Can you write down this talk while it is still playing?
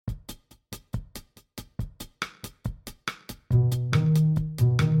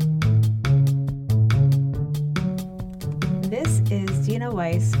Shayna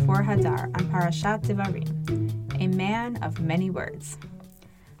Weiss for Hadar on Parashat Devarim, a man of many words.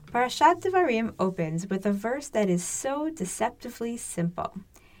 Parashat Devarim opens with a verse that is so deceptively simple.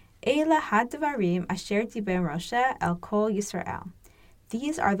 Eila had-devarim asher diber Moshe el kol Yisrael.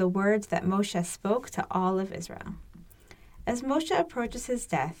 These are the words that Moshe spoke to all of Israel. As Moshe approaches his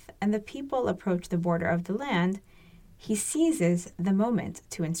death and the people approach the border of the land, he seizes the moment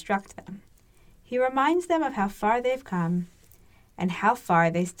to instruct them. He reminds them of how far they've come and how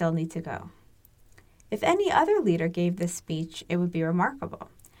far they still need to go. If any other leader gave this speech, it would be remarkable,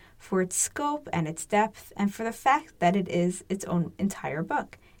 for its scope and its depth, and for the fact that it is its own entire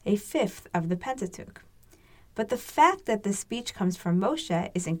book, a fifth of the Pentateuch. But the fact that this speech comes from Moshe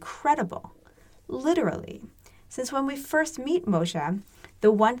is incredible, literally, since when we first meet Moshe,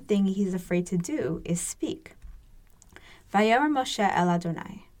 the one thing he's afraid to do is speak. Vayomer Moshe el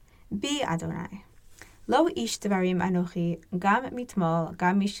Adonai, Bi Adonai, Lo ish devarim anochi, gam mitmol,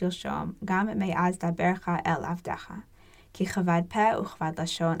 gam mishilshom, gam me'az dabercha el avdecha, ki chavad peh uchvad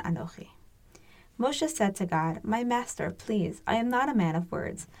lashon anochi. Moshe said to God, "My master, please, I am not a man of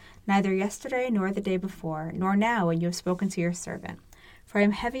words, neither yesterday nor the day before, nor now when you have spoken to your servant, for I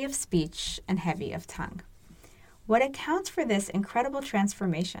am heavy of speech and heavy of tongue." What accounts for this incredible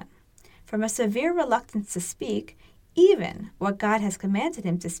transformation? From a severe reluctance to speak, even what God has commanded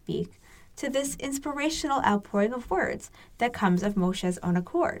him to speak, to this inspirational outpouring of words that comes of Moshe's own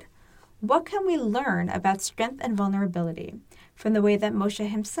accord. What can we learn about strength and vulnerability from the way that Moshe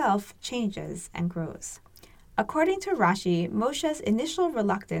himself changes and grows? According to Rashi, Moshe's initial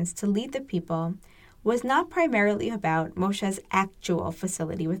reluctance to lead the people was not primarily about Moshe's actual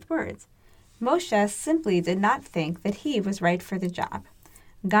facility with words. Moshe simply did not think that he was right for the job.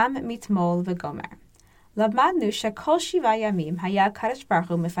 Gam mitmol v'gomer. למדנו שכל 7 ימים היה הקדוש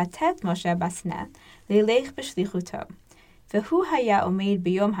ברוך הוא מפתה את משה בסנה ללך בשליחותו, והוא היה עומד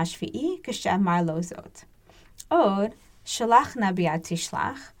ביום השביעי כשאמר לו זאת. עוד, שלח נא ביד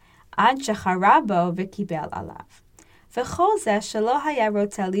תשלח, עד שחרה בו וקיבל עליו. וכל זה שלא היה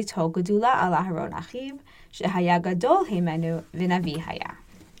רוצה ליטול גדולה על אהרון אחיו, שהיה גדול ממנו ונביא היה.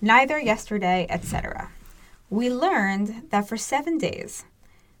 Neither yesterday, etc. We learned that for 7 days,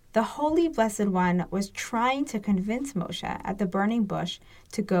 the Holy Blessed One was trying to convince Moshe at the burning bush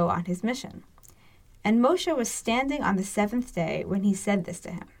to go on his mission. And Moshe was standing on the 7th day when he said this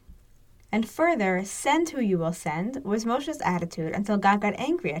to him. And further, send who you will send was Moshe's attitude until God got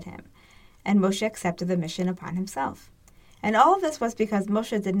angry at him, and Moshe accepted the mission upon himself. And all of this was because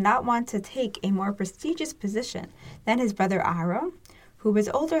Moshe did not want to take a more prestigious position than his brother Aaron, who was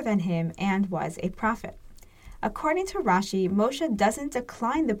older than him and was a prophet. According to Rashi, Moshe doesn't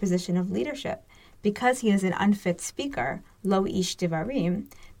decline the position of leadership because he is an unfit speaker, lo ish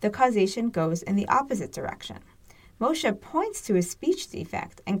devarim. The causation goes in the opposite direction. Moshe points to his speech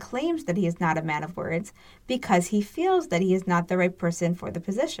defect and claims that he is not a man of words because he feels that he is not the right person for the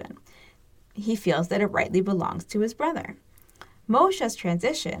position. He feels that it rightly belongs to his brother. Moshe's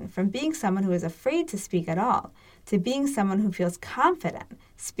transition from being someone who is afraid to speak at all to being someone who feels confident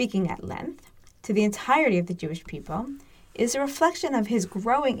speaking at length to the entirety of the Jewish people is a reflection of his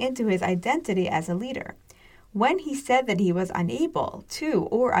growing into his identity as a leader. When he said that he was unable to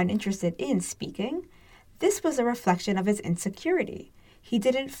or uninterested in speaking, this was a reflection of his insecurity. He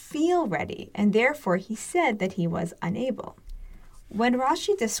didn't feel ready, and therefore he said that he was unable. When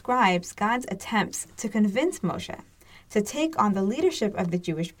Rashi describes God's attempts to convince Moshe to take on the leadership of the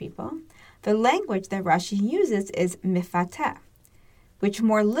Jewish people, the language that Rashi uses is mifateh, which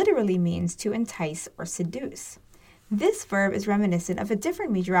more literally means to entice or seduce. This verb is reminiscent of a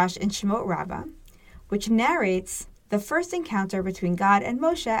different midrash in Shemot Rabbah, which narrates the first encounter between God and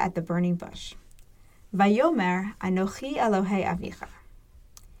Moshe at the burning bush. Vayomer Anochi Elohei Avicha.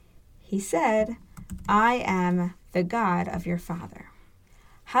 He said, "I am the God of your father."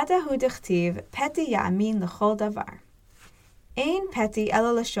 Hadahu dechtiv peti ya'amin l'chol davar. Ein peti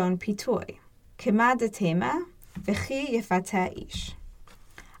elo lashon pitui, kema detema v'chi yefateh ish.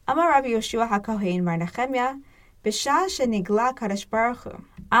 Amar Rabbi Yoshua HaKohen Bar Nechemya, B'shah shenigla Kadosh Baruch Hu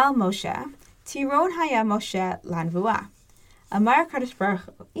al Moshe, Tiron haya Moshe lanvua. Amar Kadosh Baruch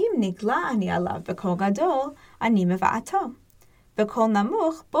Hu, Im nigla ani alav b'kol gadol, ani meva'ato. B'kol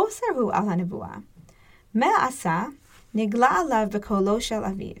namuch boser hu al hanevua. Me'asa nigla alav b'kolo shel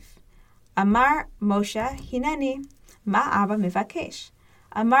aviv. Amar Moshe hineni, ma Abba mivakesh.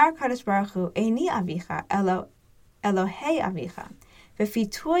 Amar Kadosh Baruch Hu, Eini avicha, Elohei avicha.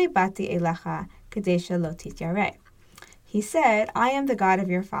 V'fitui bati elecha kadesha lo tityareh. He said, "I am the God of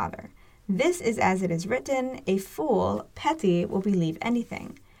your father. This is as it is written, a fool, petty, will believe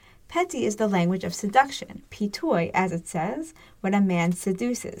anything. Petty is the language of seduction, pitoi, as it says, when a man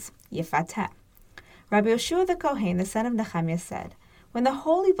seduces, yifateh. Rabbi Yoshua the Kohen, the son of Nehemiah, said, when the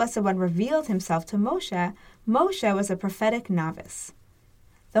Holy Blessed One revealed himself to Moshe, Moshe was a prophetic novice.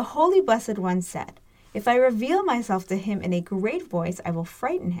 The Holy Blessed One said, if I reveal myself to him in a great voice, I will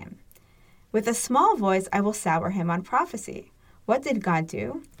frighten him. With a small voice, I will sour him on prophecy. What did God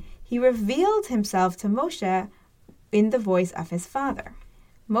do? He revealed himself to Moshe in the voice of his father.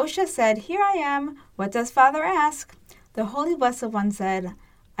 Moshe said, here I am. What does Father ask? The Holy Blessed One said,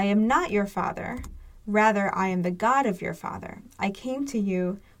 I am not your father. Rather, I am the God of your father. I came to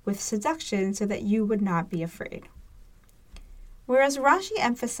you with seduction so that you would not be afraid. Whereas Rashi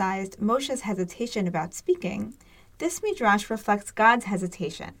emphasized Moshe's hesitation about speaking, this midrash reflects God's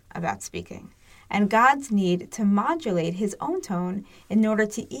hesitation about speaking and God's need to modulate his own tone in order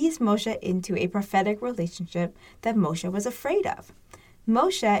to ease Moshe into a prophetic relationship that Moshe was afraid of.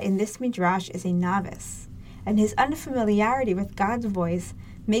 Moshe in this midrash is a novice, and his unfamiliarity with God's voice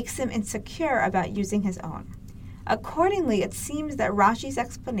makes him insecure about using his own. Accordingly, it seems that Rashi's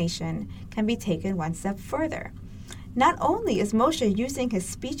explanation can be taken one step further. Not only is Moshe using his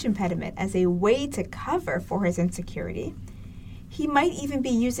speech impediment as a way to cover for his insecurity, he might even be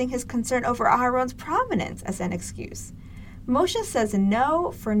using his concern over Aharon's prominence as an excuse. Moshe says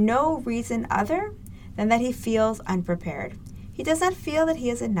no for no reason other than that he feels unprepared. He does not feel that he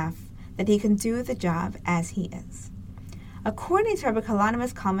is enough, that he can do the job as he is. According to Rabbi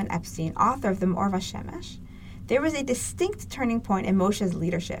Kalanimus Kalman Epstein, author of the Me'or VaShemesh, there was a distinct turning point in Moshe's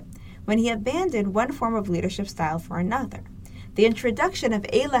leadership when he abandoned one form of leadership style for another. The introduction of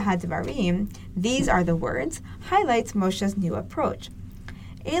Eila HaDvarim, these are the words, highlights Moshe's new approach.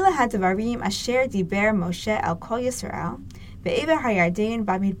 Eila HaDvarim asher diber Moshe el kol Yisrael, be'ever hayarden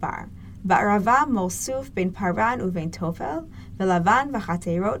bamidbar, ba'arava molsuf ben Paran uven Tofel, ve'lavan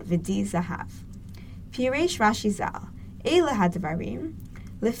v'chaterot v'di zahav. Piresh Rashi Zal, Eila HaDvarim,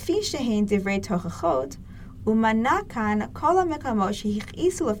 lefi shehen divrei tochachot, umana kan kol ha'mekamot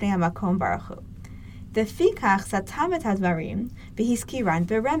shehich'isu lefnei hamakom baruch hu. Defikach satam et hadvarim v'hiskiran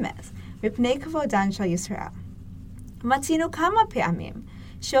beremez mipnei kavodan shel Yisrael. Matzinu kama pe'amim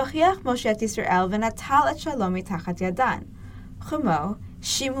sheochiach Moshe et Yisrael v'natal et shalom mitachat yadan. Chumo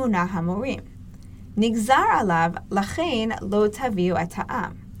shimuna hamorim. Nigzar alav lachein lo taviu et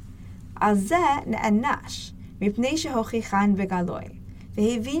ha'am. Al zeh ne'anash mipnei shehochichan begaloi.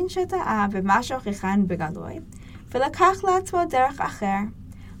 והבין שטעה במה שהוכיחן בגלוי, ולקח לעצמו דרך אחר,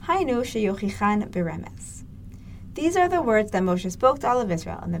 היינו שיוכיחן ברמז. These are the words that Moshe spoke to all of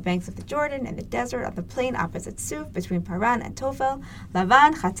Israel on the banks of the Jordan, in the desert, on the plain opposite Suf, between Paran and Tofel,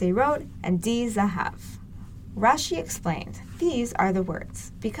 Lavan, Chatzerot, and Di Zahav. Rashi explained, these are the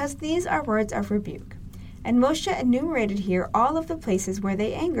words, because these are words of rebuke. And Moshe enumerated here all of the places where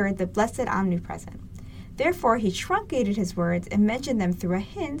they angered the blessed omnipresent. Therefore, he truncated his words and mentioned them through a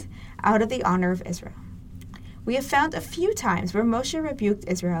hint out of the honor of Israel. We have found a few times where Moshe rebuked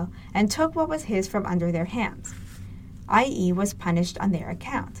Israel and took what was his from under their hands, i.e. was punished on their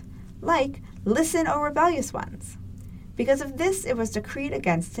account, like, listen, O rebellious ones. Because of this it was decreed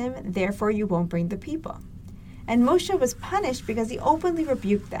against him, therefore you won't bring the people. And Moshe was punished because he openly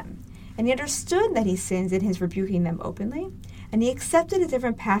rebuked them, and he understood that he sinned in his rebuking them openly, and he accepted a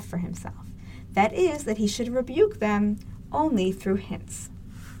different path for himself. That is, that he should rebuke them only through hints.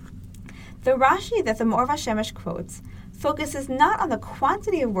 The Rashi that the Me'or VaShemesh quotes focuses not on the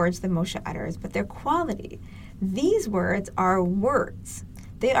quantity of words that Moshe utters, but their quality. These words are words.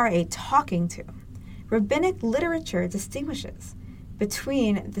 They are a talking to. Rabbinic literature distinguishes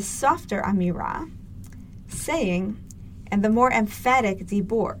between the softer amirah, saying, and the more emphatic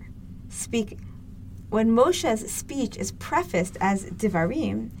dibur, speaking. When Moshe's speech is prefaced as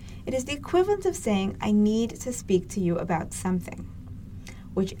divarim, it is the equivalent of saying, I need to speak to you about something,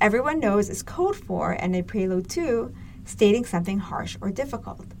 which everyone knows is code for and a prelude to stating something harsh or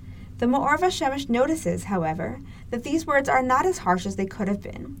difficult. The Me'or VaShemesh notices, however, that these words are not as harsh as they could have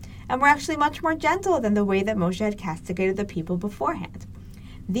been, and were actually much more gentle than the way that Moshe had castigated the people beforehand.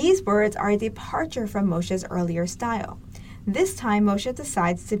 These words are a departure from Moshe's earlier style. This time Moshe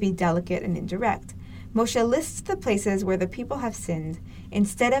decides to be delicate and indirect. Moshe lists the places where the people have sinned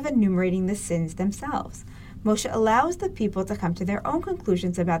instead of enumerating the sins themselves. Moshe allows the people to come to their own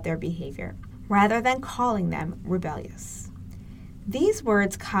conclusions about their behavior, rather than calling them rebellious. These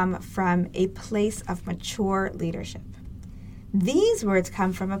words come from a place of mature leadership. These words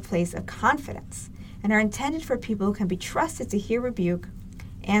come from a place of confidence and are intended for people who can be trusted to hear rebuke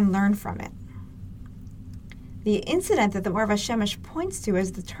and learn from it. The incident that the Me'or VaShemesh points to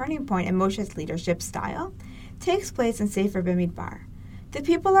as the turning point in Moshe's leadership style takes place in Sefer Bamidbar. The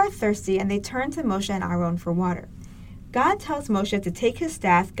people are thirsty and they turn to Moshe and Aaron for water. God tells Moshe to take his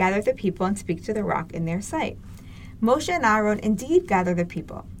staff, gather the people, and speak to the rock in their sight. Moshe and Aaron indeed gather the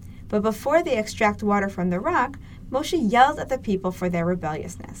people, but before they extract water from the rock, Moshe yells at the people for their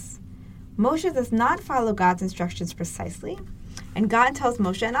rebelliousness. Moshe does not follow God's instructions precisely, and God tells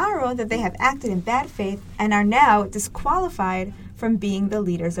Moshe and Aaron that they have acted in bad faith and are now disqualified from being the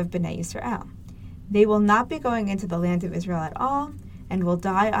leaders of Bnei Yisrael. They will not be going into the land of Israel at all and will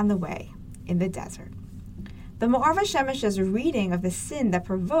die on the way in the desert. The Me'or V'Shemesh's reading of the sin that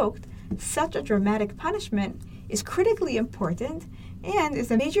provoked such a dramatic punishment is critically important and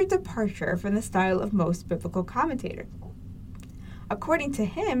is a major departure from the style of most biblical commentators. According to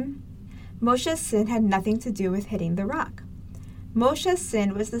him, Moshe's sin had nothing to do with hitting the rock. Moshe's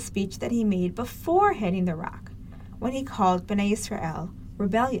sin was the speech that he made before hitting the rock, when he called Bnei Yisrael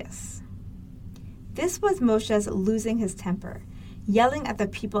rebellious. This was Moshe's losing his temper, yelling at the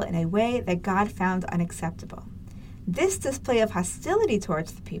people in a way that God found unacceptable. This display of hostility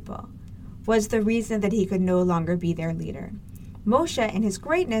towards the people was the reason that he could no longer be their leader. Moshe, in his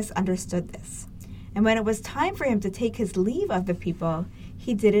greatness, understood this, and when it was time for him to take his leave of the people,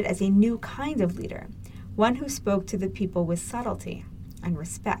 he did it as a new kind of leader, one who spoke to the people with subtlety and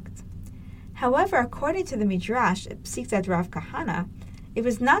respect. However, according to the Midrash, Psiktat Rav Kahana, it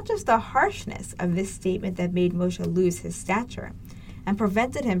was not just the harshness of this statement that made Moshe lose his stature and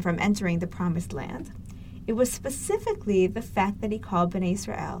prevented him from entering the promised land. It was specifically the fact that he called Bnei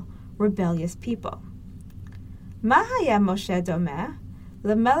Israel rebellious people. Ma haya Moshe domeh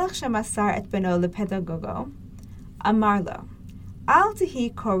lemelech shemasar et beno lepedagogo, amar lo, al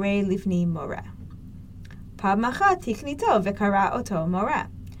tihi korei livni moreh. Pam achat tiknito vekara oto moreh.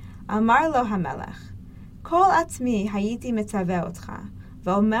 Amar lo hamelech, kol atzmi hayiti mitzaveh otcha,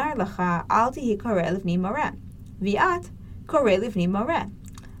 ואומר לך, אל תהי קורא לבני מורה, ואת קורא לבני מורה.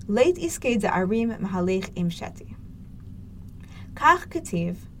 לית עסקי דערים מהלך עם שתי. כך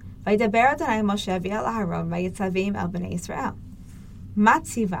כתיב, וידבר אדוני משה ואל אהרון ויצווים אל בני ישראל. מה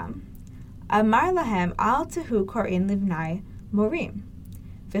ציווים? אמר להם, אל תהיו קוראים לבני מורים.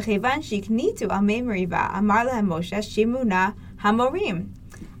 וכיוון שהקניתו על מי מריבה, אמר להם משה, שימו נא המורים.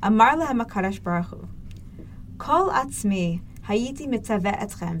 אמר להם הקדוש ברוך הוא, כל עצמי הייתי מצווה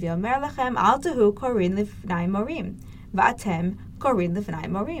אתכם ואומר לכם, אל תהיו קוראים לבני מורים, ואתם קוראים לבני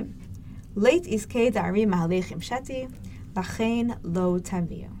מורים. לית עסקי דערים מהלך עם שתי, לכן לא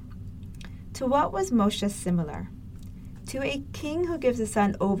תביאו. To what was Moshe similar? To a king who gives a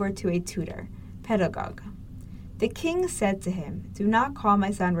son over to a tutor, pedagogue. The king said to him, do not call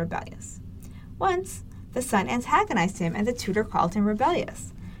my son rebellious. Once, the son antagonized him and the tutor called him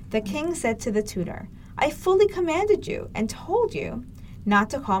rebellious. The king said to the tutor, I fully commanded you and told you not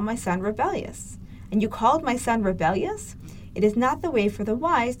to call my son rebellious. And you called my son rebellious? It is not the way for the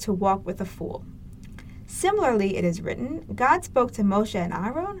wise to walk with a fool. Similarly, it is written, God spoke to Moshe and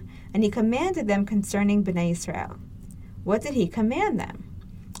Aaron, and he commanded them concerning Bnei Israel. What did he command them?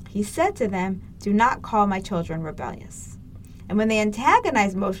 He said to them, do not call my children rebellious. And when they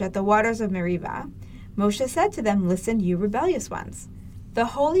antagonized Moshe at the waters of Meribah, Moshe said to them, listen, you rebellious ones. The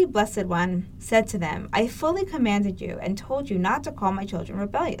Holy Blessed One said to them, I fully commanded you and told you not to call my children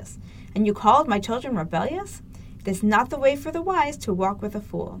rebellious. And you called my children rebellious? It is not the way for the wise to walk with a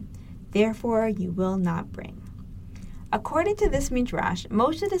fool. Therefore you will not bring. According to this Midrash,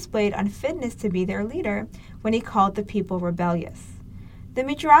 Moshe displayed unfitness to be their leader when he called the people rebellious. The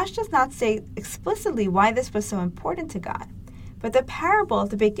Midrash does not say explicitly why this was so important to God, but the parable at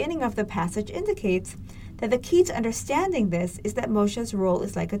the beginning of the passage indicates that the key to understanding this is that Moshe's role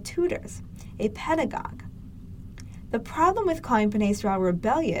is like a tutor's, a pedagogue. The problem with calling Bnei Israel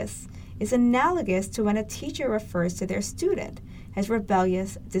rebellious is analogous to when a teacher refers to their student as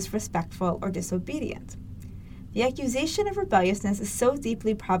rebellious, disrespectful, or disobedient. The accusation of rebelliousness is so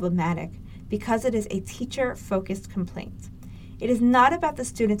deeply problematic because it is a teacher-focused complaint. It is not about the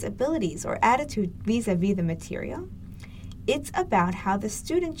student's abilities or attitude vis-a-vis the material. It's about how the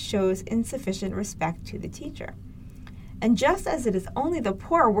student shows insufficient respect to the teacher. And just as it is only the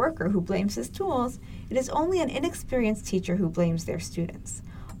poor worker who blames his tools, it is only an inexperienced teacher who blames their students.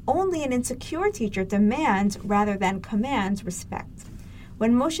 Only an insecure teacher demands rather than commands respect.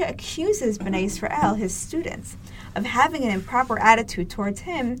 When Moshe accuses Bnei Israel, his students, of having an improper attitude towards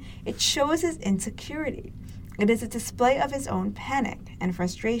him, it shows his insecurity. It is a display of his own panic and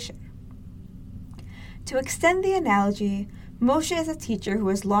frustration. To extend the analogy, Moshe is a teacher who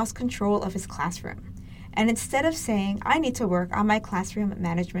has lost control of his classroom, and instead of saying, I need to work on my classroom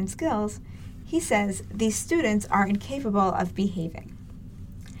management skills, he says, these students are incapable of behaving.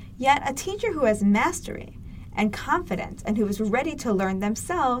 Yet a teacher who has mastery and confident and who is ready to learn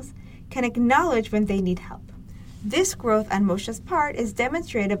themselves can acknowledge when they need help. This growth on Moshe's part is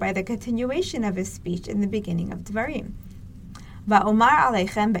demonstrated by the continuation of his speech in the beginning of Devarim. Va'omar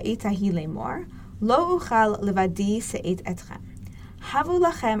aleichem ba'it hahi lemor, lo uchal levadi se'et etchem. Havu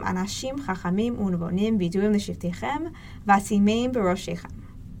lachem anashim chachamim u'nevonim biduim l'shiftechem v'asimeim b'roshechem.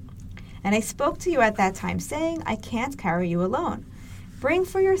 And I spoke to you at that time, saying, I can't carry you alone. Bring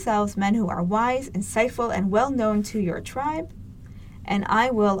for yourselves men who are wise, insightful, and well-known to your tribe, and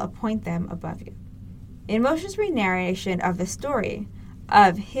I will appoint them above you. In Moshe's re-narration of the story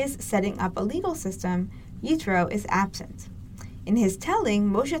of his setting up a legal system, Yitro is absent. In his telling,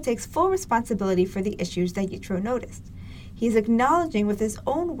 Moshe takes full responsibility for the issues that Yitro noticed. He is acknowledging with his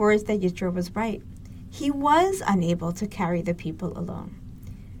own words that Yitro was right. He was unable to carry the people alone.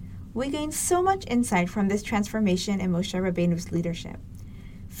 We gain so much insight from this transformation in Moshe Rabbeinu's leadership.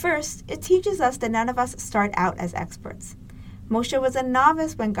 First, it teaches us that none of us start out as experts. Moshe was a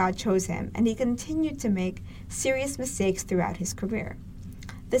novice when God chose him, and he continued to make serious mistakes throughout his career.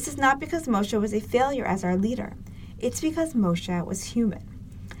 This is not because Moshe was a failure as our leader. It's because Moshe was human.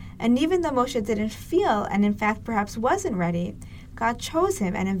 And even though Moshe didn't feel, and in fact perhaps wasn't ready, God chose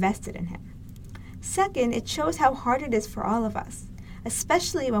him and invested in him. Second, it shows how hard it is for all of us,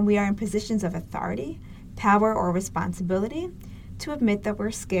 especially when we are in positions of authority, power, or responsibility, to admit that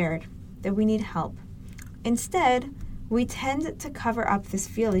we're scared, that we need help. Instead, we tend to cover up this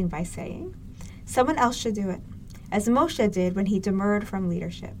feeling by saying, someone else should do it, as Moshe did when he demurred from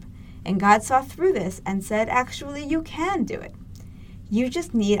leadership. And God saw through this and said, actually, you can do it. You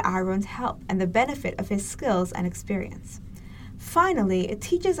just need Aaron's help and the benefit of his skills and experience. Finally, it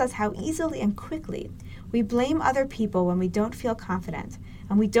teaches us how easily and quickly we blame other people when we don't feel confident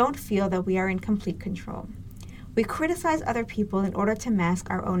and we don't feel that we are in complete control. We criticize other people in order to mask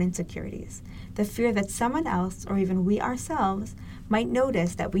our own insecurities, the fear that someone else, or even we ourselves, might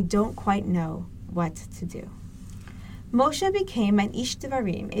notice that we don't quite know what to do. Moshe became an Ish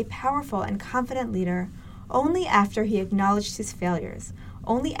Devarim, a powerful and confident leader, only after he acknowledged his failures,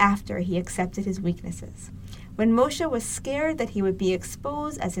 only after he accepted his weaknesses. When Moshe was scared that he would be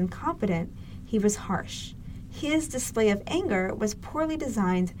exposed as incompetent, he was harsh. His display of anger was poorly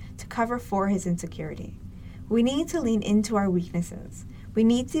designed to cover for his insecurity. We need to lean into our weaknesses. We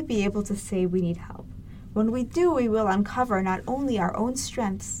need to be able to say we need help. When we do, we will uncover not only our own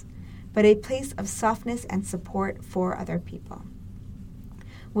strengths, but a place of softness and support for other people.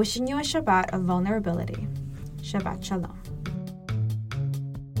 Wishing you a Shabbat of vulnerability. Shabbat Shalom.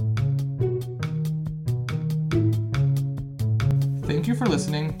 Thank you for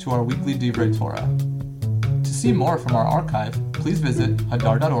listening to our weekly Divrei Torah. To see more from our archive, please visit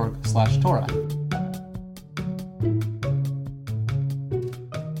hadar.org/Torah.